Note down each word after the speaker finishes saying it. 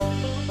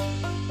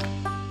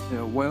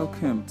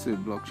Welcome to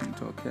Blockchain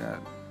Talk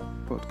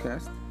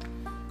podcast.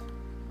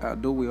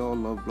 Though we all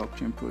love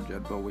blockchain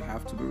project, but we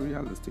have to be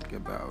realistic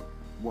about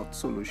what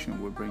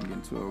solution we bring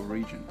into our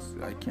regions.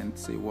 I can't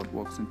say what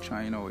works in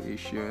China or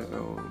Asia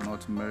or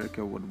North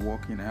America would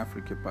work in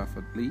Africa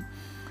perfectly.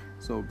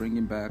 So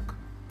bringing back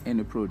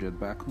any project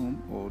back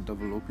home or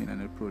developing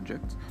any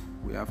project,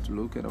 we have to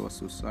look at our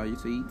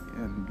society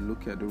and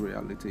look at the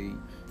reality,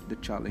 the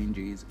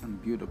challenges,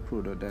 and build a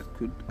product that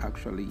could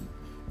actually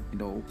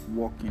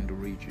work in the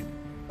region.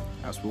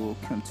 As we'll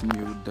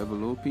continue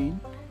developing,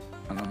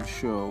 and I'm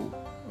sure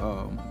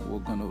we're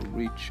gonna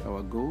reach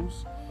our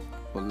goals,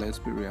 but let's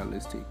be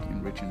realistic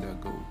in reaching their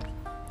goals.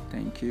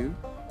 Thank you,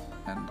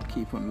 and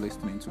keep on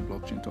listening to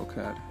Blockchain Talk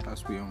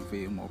as we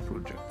unveil more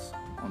projects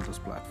on this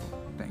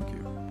platform. Thank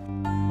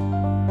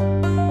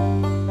you.